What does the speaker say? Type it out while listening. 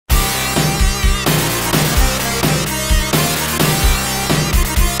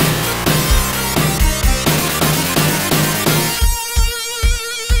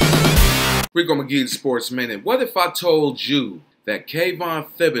Rico McGee, Sports Minute. What if I told you that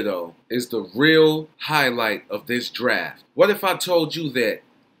Kayvan is the real highlight of this draft? What if I told you that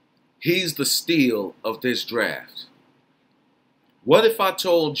he's the steal of this draft? What if I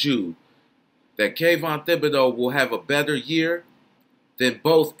told you that Kayvan will have a better year than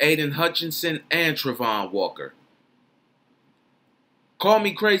both Aidan Hutchinson and Walker? Call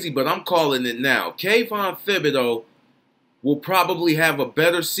me crazy, but I'm calling it now. Kayvan will probably have a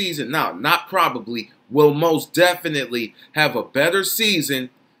better season. Now, not probably, will most definitely have a better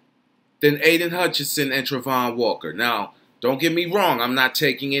season than Aidan Hutchinson and Walker. Now, don't get me wrong. I'm not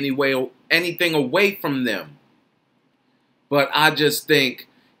taking anything away from them. But I just think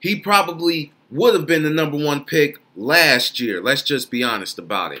he probably would have been the #1 pick last year. Let's just be honest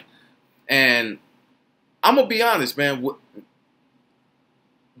about it. And I'm going to be honest, man.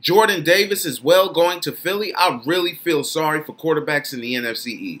 Jordan Davis as well going to Philly. I really feel sorry for quarterbacks in the NFC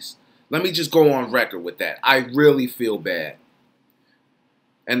East. Let me just go on record with that. I really feel bad.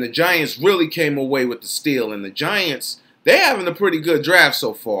 And the Giants really came away with the steal. And the Giants, they're having a pretty good draft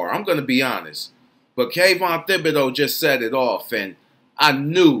so far. I'm going to be honest. But Kayvan just set it off. And I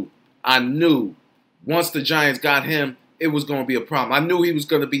knew once the Giants got him, it was going to be a problem. I knew he was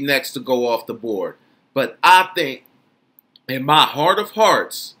going to be next to go off the board. But I think, in my heart of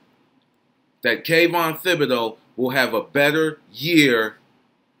hearts, that Kayvan will have a better year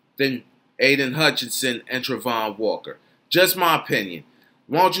than Aidan Hutchinson and Walker. Just my opinion.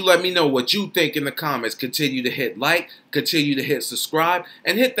 Why don't you let me know what you think in the comments. Continue to hit like, continue to hit subscribe,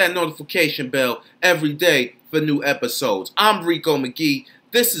 and hit that notification bell every day for new episodes. I'm Rico McGee.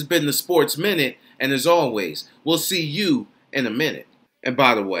 This has been the Sports Minute, and as always, we'll see you in a minute. And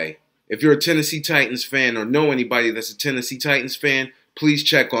by the way, if you're a Tennessee Titans fan or know anybody that's a Tennessee Titans fan, please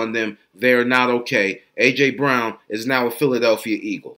check on them. They're not okay. A.J. Brown is now a Philadelphia Eagle.